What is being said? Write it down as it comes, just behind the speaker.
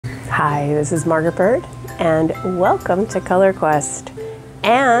Hi, this is Margaret Byrd, and welcome to Color Quest.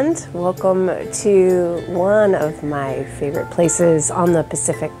 And welcome to one of my favorite places on the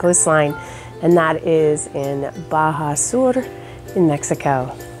Pacific coastline, and that is in Baja Sur in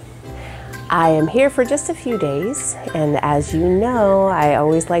Mexico. I am here for just a few days, and as you know, I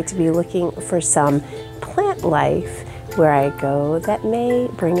always like to be looking for some plant life where I go that may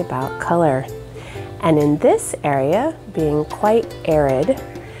bring about color. And in this area, being quite arid,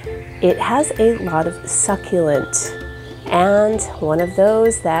 it has a lot of succulent, and one of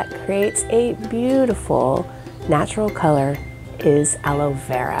those that creates a beautiful natural color is aloe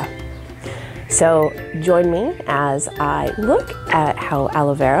vera. So join me as I look at how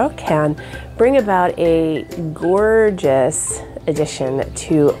aloe vera can bring about a gorgeous addition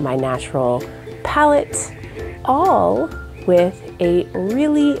to my natural palette, all with a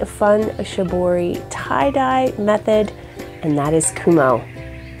really fun Shibori tie-dye method, and that is Kumo.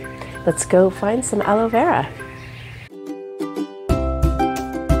 Let's go find some aloe vera.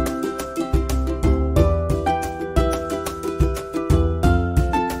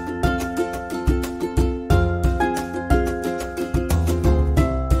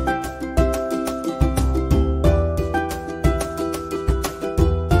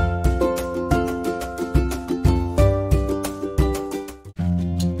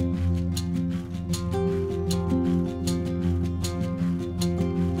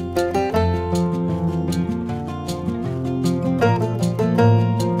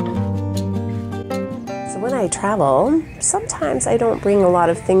 When I travel, sometimes I don't bring a lot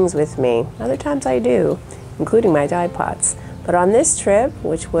of things with me. Other times I do, including my dye pots. But on this trip,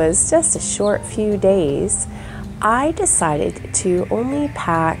 which was just a short few days, I decided to only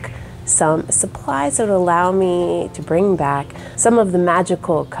pack some supplies that would allow me to bring back some of the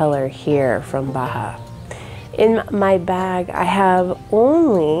magical color here from Baja. In my bag, I have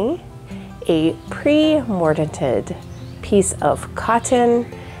only a pre-mordanted piece of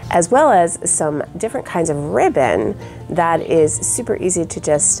cotton, as well as some different kinds of ribbon that is super easy to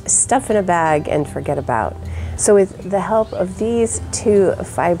just stuff in a bag and forget about. So with the help of these two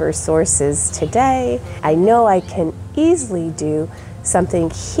fiber sources today, I know I can easily do something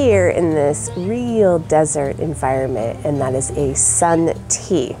here in this real desert environment, and that is a sun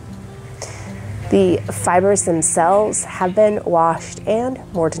tea. The fibers themselves have been washed and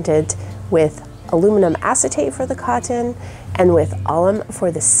mordanted with aluminum acetate for the cotton and with alum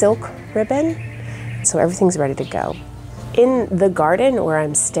for the silk ribbon, so everything's ready to go. In the garden where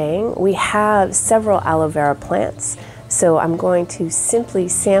I'm staying, we have several aloe vera plants, so I'm going to simply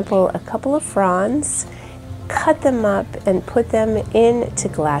sample a couple of fronds, cut them up and put them into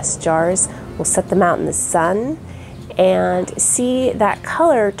glass jars. We'll set them out in the sun and see that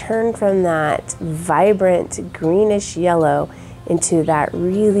color turn from that vibrant greenish yellow into that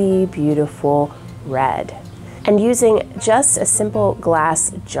really beautiful red. And using just a simple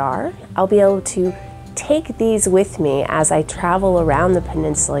glass jar, I'll be able to take these with me as I travel around the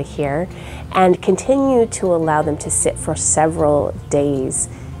peninsula here and continue to allow them to sit for several days.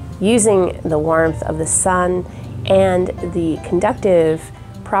 Using the warmth of the sun and the conductive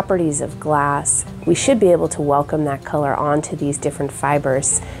properties of glass, we should be able to welcome that color onto these different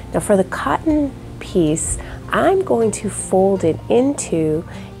fibers. Now for the cotton piece, I'm going to fold it into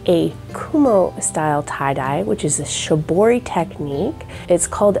a Kumo style tie-dye, which is a Shibori technique. It's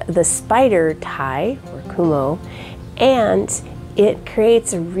called the spider tie, or Kumo, and it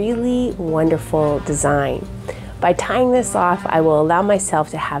creates a really wonderful design. By tying this off, I will allow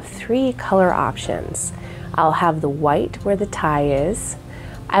myself to have three color options. I'll have the white where the tie is,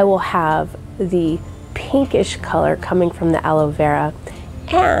 I will have the pinkish color coming from the aloe vera,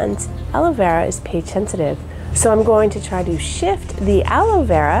 and aloe vera is pH sensitive. So I'm going to try to shift the aloe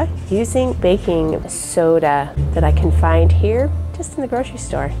vera using baking soda that I can find here just in the grocery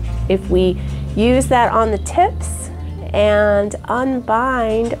store. If we use that on the tips and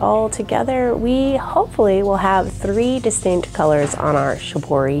unbind all together, we hopefully will have three distinct colors on our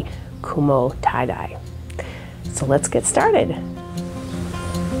Shibori Kumo tie-dye. So let's get started.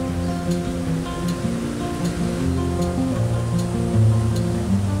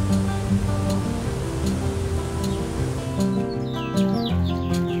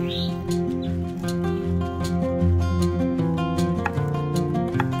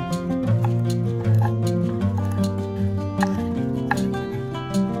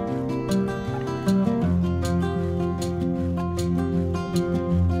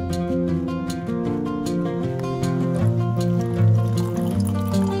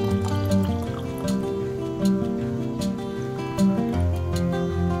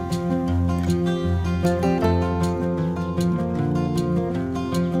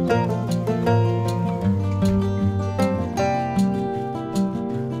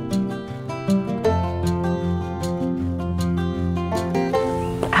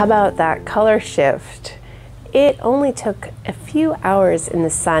 about that color shift? It only took a few hours in the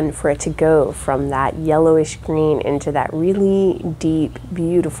sun for it to go from that yellowish green into that really deep,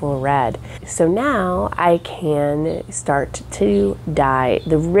 beautiful red. So now I can start to dye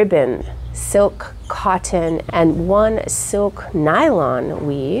the ribbon, silk, cotton, and one silk nylon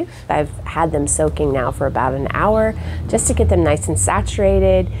weave. I've had them soaking now for about an hour just to get them nice and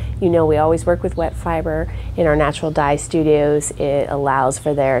saturated. You know, we always work with wet fiber in our natural dye studios. It allows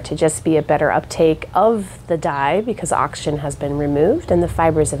for there to just be a better uptake of the dye because oxygen has been removed and the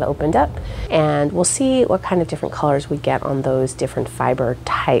fibers have opened up. And we'll see what kind of different colors we get on those different fiber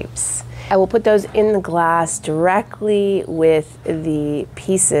types. I will put those in the glass directly with the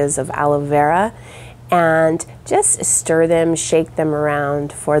pieces of aloe vera and just stir them, shake them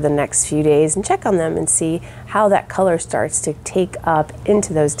around for the next few days and check on them and see how that color starts to take up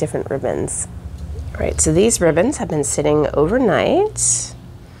into those different ribbons. All right, so these ribbons have been sitting overnight.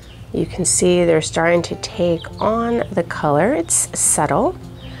 You can see they're starting to take on the color. It's subtle.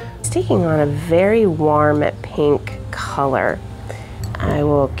 It's taking on a very warm pink color. I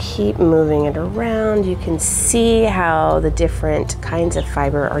will keep moving it around. You can see how the different kinds of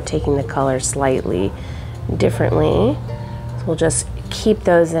fiber are taking the color slightly differently. So we'll just keep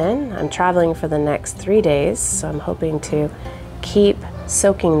those in. I'm traveling for the next 3 days, so I'm hoping to keep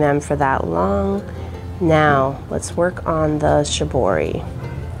soaking them for that long. Now, let's work on the shibori.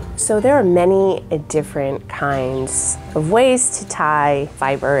 So there are many different kinds of ways to tie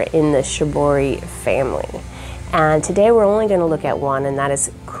fiber in the shibori family. And today we're only going to look at one, and that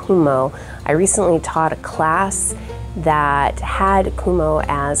is Kumo. I recently taught a class that had Kumo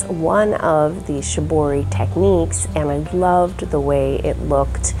as one of the shibori techniques, and I loved the way it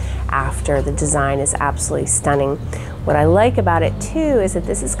looked after. The design is absolutely stunning. What I like about it too is that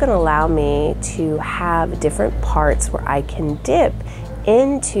this is going to allow me to have different parts where I can dip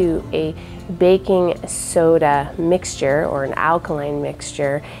into a baking soda mixture or an alkaline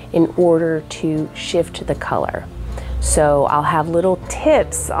mixture in order to shift the color. So I'll have little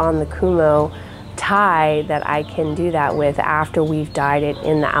tips on the Kumo tie that I can do that with after we've dyed it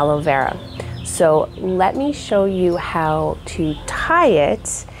in the aloe vera. So let me show you how to tie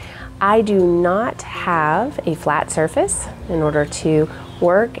it. I do not have a flat surface in order to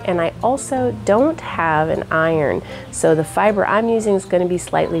work, and I also don't have an iron, so the fiber I'm using is going to be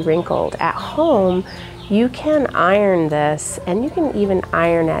slightly wrinkled. At home you can iron this, and you can even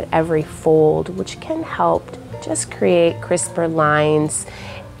iron at every fold, which can help just create crisper lines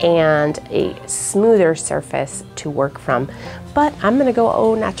and a smoother surface to work from. But I'm going to go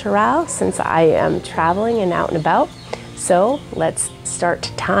au naturel since I am traveling and out and about, so let's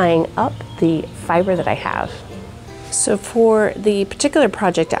start tying up the fiber that I have. So for the particular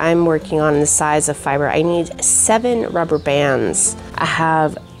project I'm working on, the size of fiber, I need 7 rubber bands. I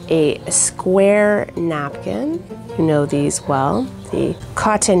have a square napkin, you know these well, the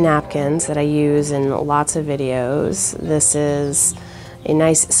cotton napkins that I use in lots of videos. This is a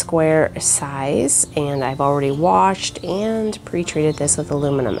nice square size, and I've already washed and pre-treated this with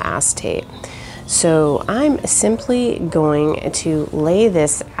aluminum acetate. So I'm simply going to lay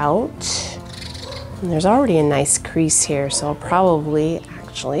this out. And there's already a nice crease here, so I'll probably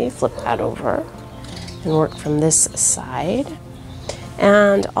actually flip that over and work from this side.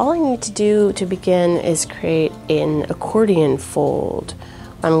 And all I need to do to begin is create an accordion fold.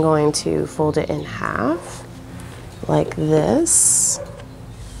 I'm going to fold it in half, like this.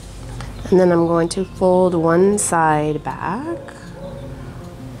 And then I'm going to fold one side back.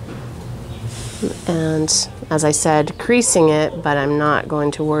 And as I said, creasing it, but I'm not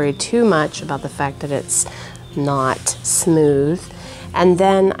going to worry too much about the fact that it's not smooth. And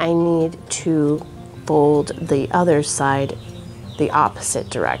then I need to fold the other side the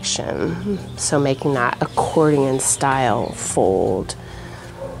opposite direction. So making that accordion style fold.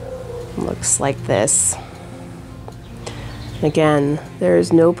 Looks like this. Again, there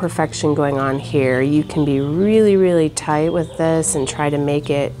is no perfection going on here. You can be really, really tight with this and try to make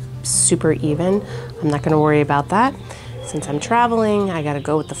it super even. I'm not going to worry about that. Since I'm traveling, I got to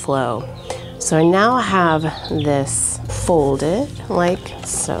go with the flow. So I now have this folded like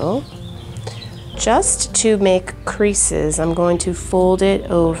so. Just to make creases, I'm going to fold it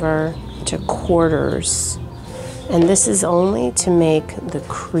over to quarters. And this is only to make the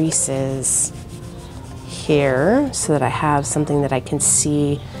creases here so that I have something that I can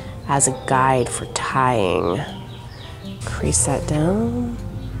see as a guide for tying. Crease that down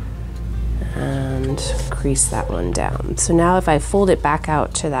and crease that one down. So now if I fold it back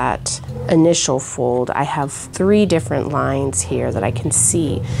out to that initial fold, I have 3 different lines here that I can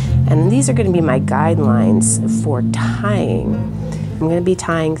see, and these are going to be my guidelines for tying. I'm going to be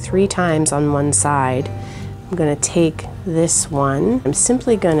tying 3 times on one side. I'm going to take this one. I'm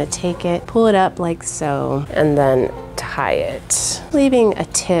simply going to take it, pull it up like so, and then tie it, leaving a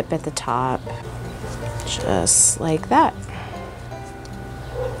tip at the top, just like that.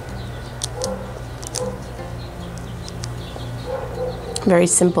 Very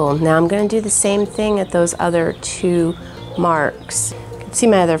simple. Now I'm going to do the same thing at those other 2 marks. You can see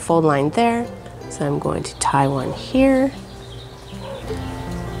my other fold line there, so I'm going to tie one here.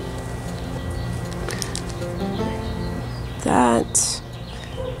 That,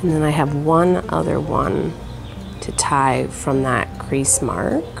 and then I have one other one to tie from that crease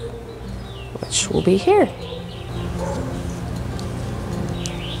mark, which will be here.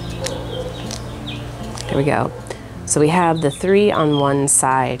 There we go. So we have the 3 on one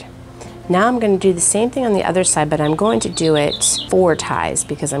side. Now I'm going to do the same thing on the other side, but I'm going to do it 4 ties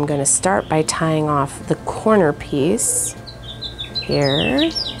because I'm going to start by tying off the corner piece here.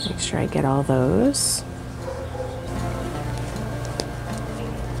 Make sure I get all those.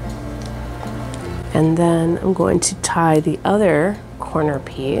 And then I'm going to tie the other corner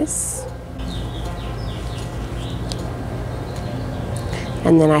piece.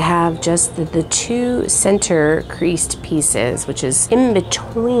 And then I have just the 2 center creased pieces, which is in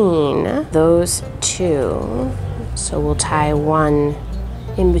between those 2. So we'll tie one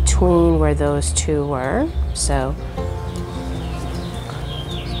in between where those 2 were. So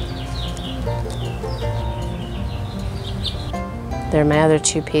they're my other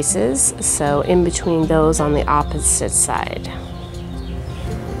 2 pieces, so in between those on the opposite side.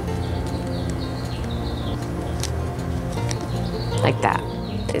 Like that.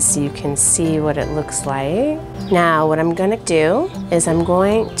 So you can see what it looks like. Now what I'm gonna do is I'm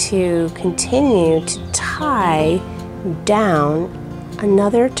going to continue to tie down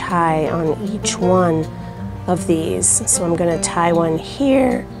another tie on each one of these. So I'm gonna tie one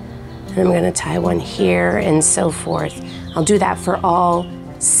here, and I'm gonna tie one here, and so forth. I'll do that for all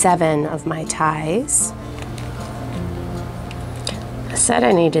 7 of my ties. I said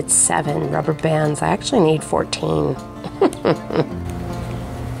I needed 7 rubber bands. I actually need 14.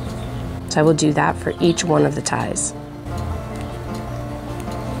 So I will do that for each one of the ties.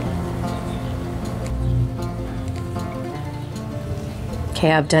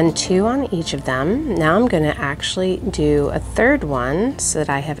 Okay, I've done 2 on each of them. Now I'm gonna actually do a 3rd one so that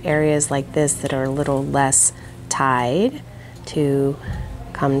I have areas like this that are a little less tied to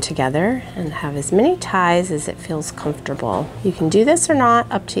come together and have as many ties as it feels comfortable. You can do this or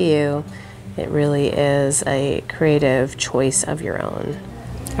not, up to you. It really is a creative choice of your own.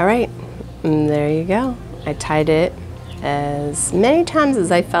 All right, and there you go. I tied it as many times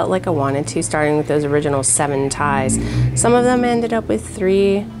as I felt like I wanted to, starting with those original 7 ties. Some of them ended up with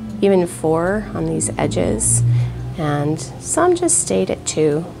 3, even 4 on these edges, and some just stayed at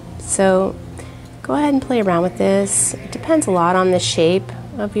 2. So go ahead and play around with this. It depends a lot on the shape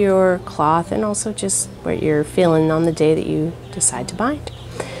of your cloth and also just what you're feeling on the day that you decide to bind.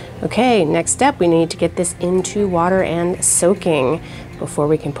 Okay, next step, we need to get this into water and soaking before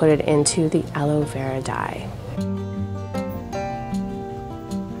we can put it into the aloe vera dye.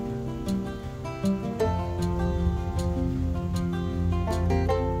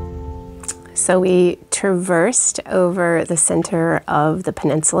 So we traversed over the center of the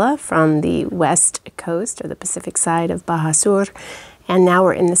peninsula from the west coast or the Pacific side of Baja Sur, and now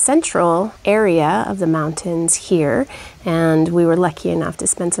we're in the central area of the mountains here, and we were lucky enough to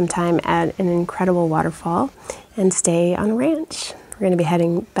spend some time at an incredible waterfall and stay on a ranch. We're going to be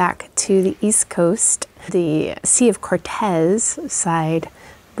heading back to the east coast, the Sea of Cortez side,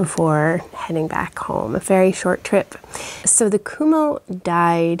 before heading back home. A very short trip. So the Kumo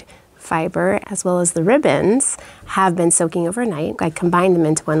dyed fiber as well as the ribbons have been soaking overnight. I combined them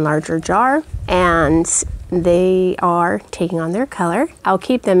into one larger jar and they are taking on their color. I'll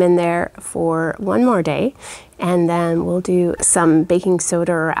keep them in there for one more day, and then we'll do some baking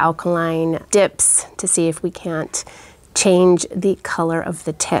soda or alkaline dips to see if we can't change the color of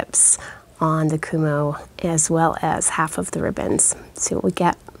the tips on the Kumo as well as half of the ribbons. See what we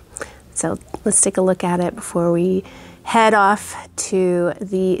get. So let's take a look at it before we head off to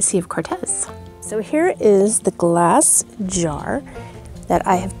the Sea of Cortez. So here is the glass jar that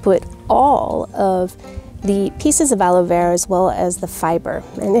I have put all of the pieces of aloe vera as well as the fiber.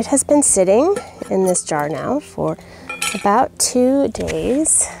 And it has been sitting in this jar now for about 2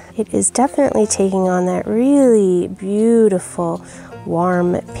 days. It is definitely taking on that really beautiful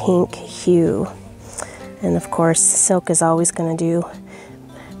warm pink hue. And of course, silk is always going to do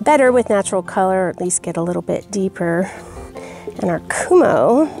better with natural color, or at least get a little bit deeper. And our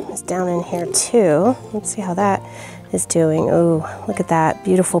Kumo is down in here too. Let's see how that is doing. Ooh, look at that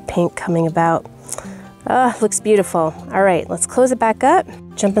beautiful pink coming about. Looks beautiful. All right, let's close it back up,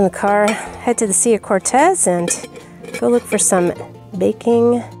 jump in the car, head to the Sea of Cortez, and go look for some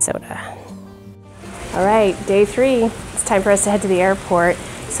baking soda. All right, day 3. It's time for us to head to the airport.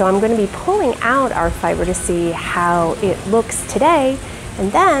 So I'm going to be pulling out our fiber to see how it looks today,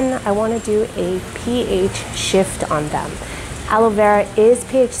 and then I want to do a pH shift on them. Aloe vera is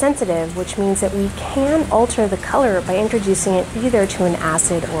pH sensitive, which means that we can alter the color by introducing it either to an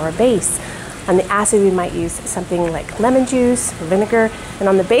acid or a base. On the acid, we might use something like lemon juice or vinegar, and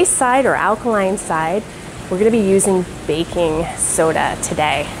on the base side or alkaline side, we're going to be using baking soda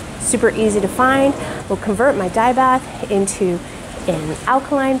today. Super easy to find. We'll convert my dye bath into an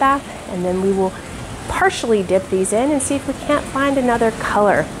alkaline bath, and then we will partially dip these in and see if we can't find another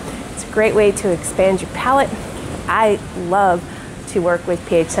color. It's a great way to expand your palette. I love to work with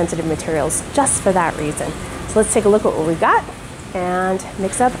pH sensitive materials just for that reason. So let's take a look at what we got and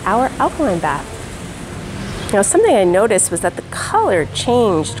mix up our alkaline bath. Now, something I noticed was that the color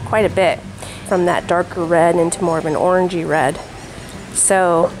changed quite a bit from that darker red into more of an orangey red.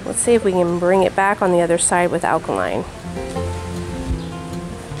 So let's see if we can bring it back on the other side with alkaline.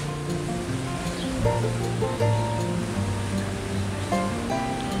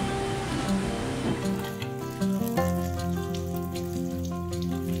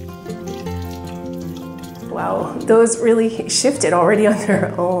 Wow, those really shifted already on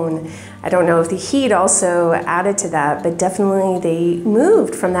their own. I don't know if the heat also added to that, but definitely they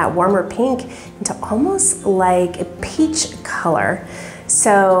moved from that warmer pink into almost like a peach color.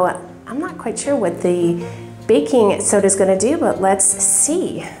 So I'm not quite sure what the baking soda is going to do, but let's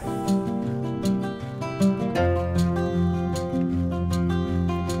see.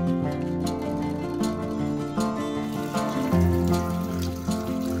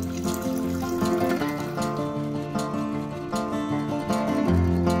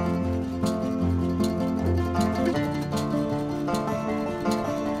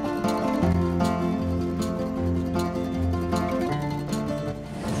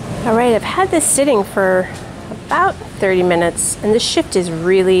 All right, I've had this sitting for about 30 minutes, and the shift is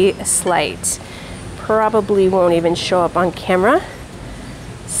really slight. Probably won't even show up on camera.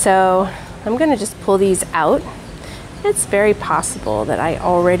 So I'm gonna just pull these out. It's very possible that I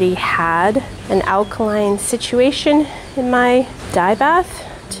already had an alkaline situation in my dye bath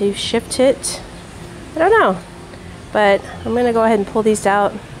to shift it. I don't know, but I'm gonna go ahead and pull these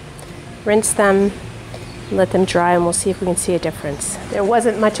out, rinse them, let them dry, and we'll see if we can see a difference. There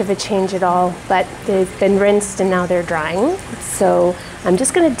wasn't much of a change at all, but they've been rinsed and now they're drying. So I'm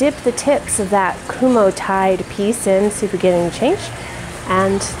just gonna dip the tips of that Kumo tied piece in, see if we get any change.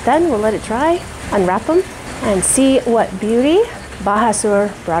 And then we'll let it dry, unwrap them, and see what beauty Baja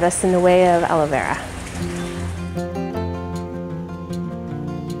Sur brought us in the way of aloe vera.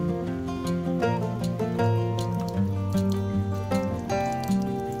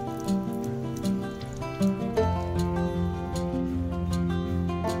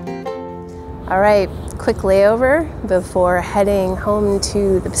 All right, quick layover before heading home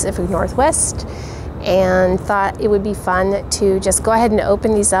to the Pacific Northwest, and thought it would be fun to just go ahead and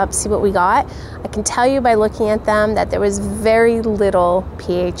open these up, see what we got. I can tell you by looking at them that there was very little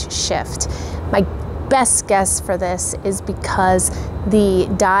pH shift. My best guess for this is because the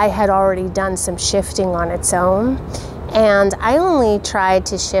dye had already done some shifting on its own, and I only tried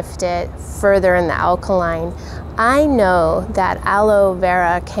to shift it further in the alkaline. I know that aloe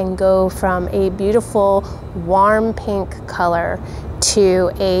vera can go from a beautiful warm pink color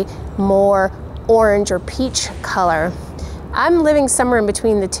to a more orange or peach color. I'm living somewhere in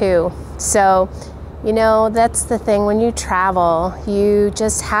between the two. So, you know, that's the thing when you travel, you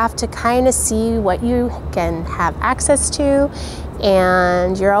just have to kind of see what you can have access to,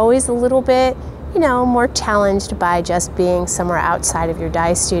 and you're always a little bit, you know, more challenged by just being somewhere outside of your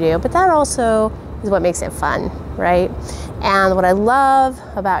dye studio, but that also is what makes it fun, right? And what I love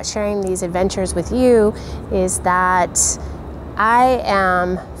about sharing these adventures with you is that I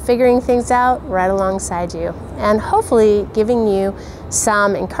am figuring things out right alongside you, and hopefully giving you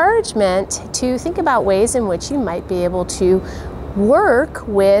some encouragement to think about ways in which you might be able to work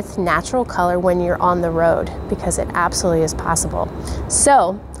with natural color when you're on the road, because it absolutely is possible.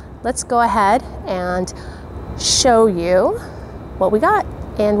 So let's go ahead and show you what we got,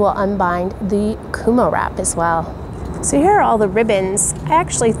 and we'll unbind the Kumo wrap as well. So here are all the ribbons. I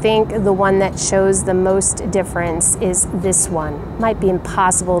actually think the one that shows the most difference is this one. Might be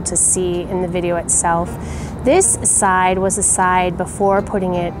impossible to see in the video itself. This side was the side before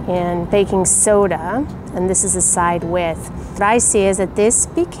putting it in baking soda, and this is the side with. What I see is that this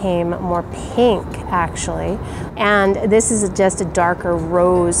became more pink actually, and this is just a darker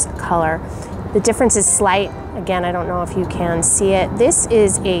rose color. The difference is slight. Again, I don't know if you can see it. This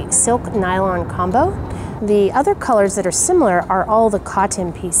is a silk nylon combo. The other colors that are similar are all the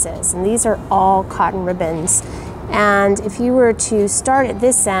cotton pieces, and these are all cotton ribbons. And if you were to start at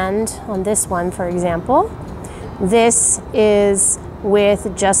this end, on this one for example, this is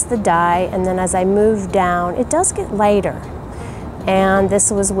with just the dye, and then as I move down, it does get lighter. And this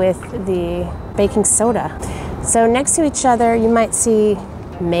was with the baking soda. So next to each other, you might see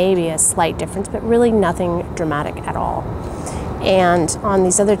maybe a slight difference, but really nothing dramatic at all. And on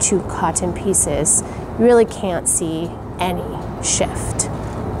these other two cotton pieces, you really can't see any shift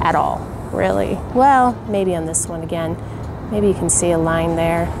at all, really. Well, maybe on this one again, maybe you can see a line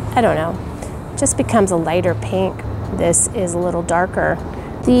there. I don't know. It just becomes a lighter pink. This is a little darker.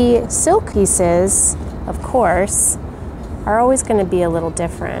 The silk pieces, of course, are always going to be a little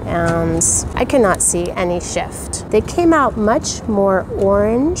different, and I cannot see any shift. They came out much more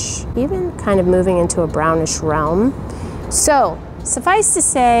orange, even kind of moving into a brownish realm. So, suffice to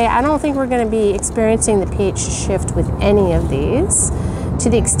say, I don't think we're going to be experiencing the pH shift with any of these, to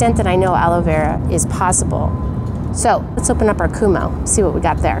the extent that I know aloe vera is possible. So, let's open up our Kumo, see what we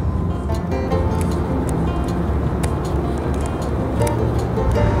got there.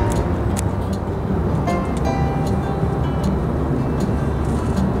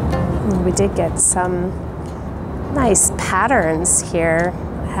 We did get some nice patterns here,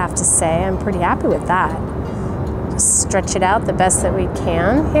 I have to say. I'm pretty happy with that. Just stretch it out the best that we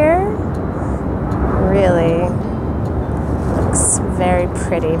can here. Really looks very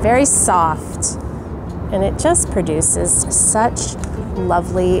pretty, very soft. And it just produces such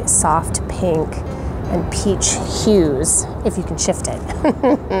lovely soft pink and peach hues, if you can shift it.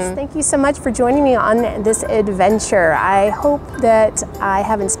 Thank you so much for joining me on this adventure. I hope that I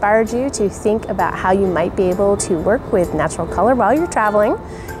have inspired you to think about how you might be able to work with natural color while you're traveling.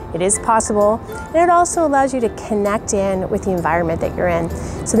 It is possible, and it also allows you to connect in with the environment that you're in.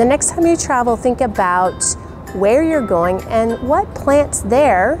 So the next time you travel, think about where you're going and what plants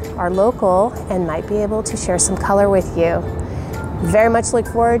there are local and might be able to share some color with you. Very much look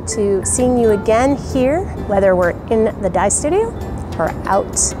forward to seeing you again here, whether we're in the dye studio or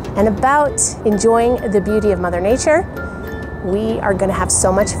out and about enjoying the beauty of Mother Nature. We are going to have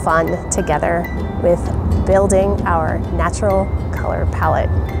so much fun together with building our natural color palette.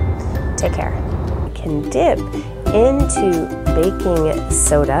 Take care. You can dip into baking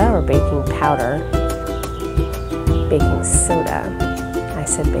soda or baking powder. Baking soda. I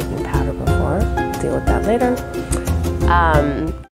said baking powder before. Deal with that later.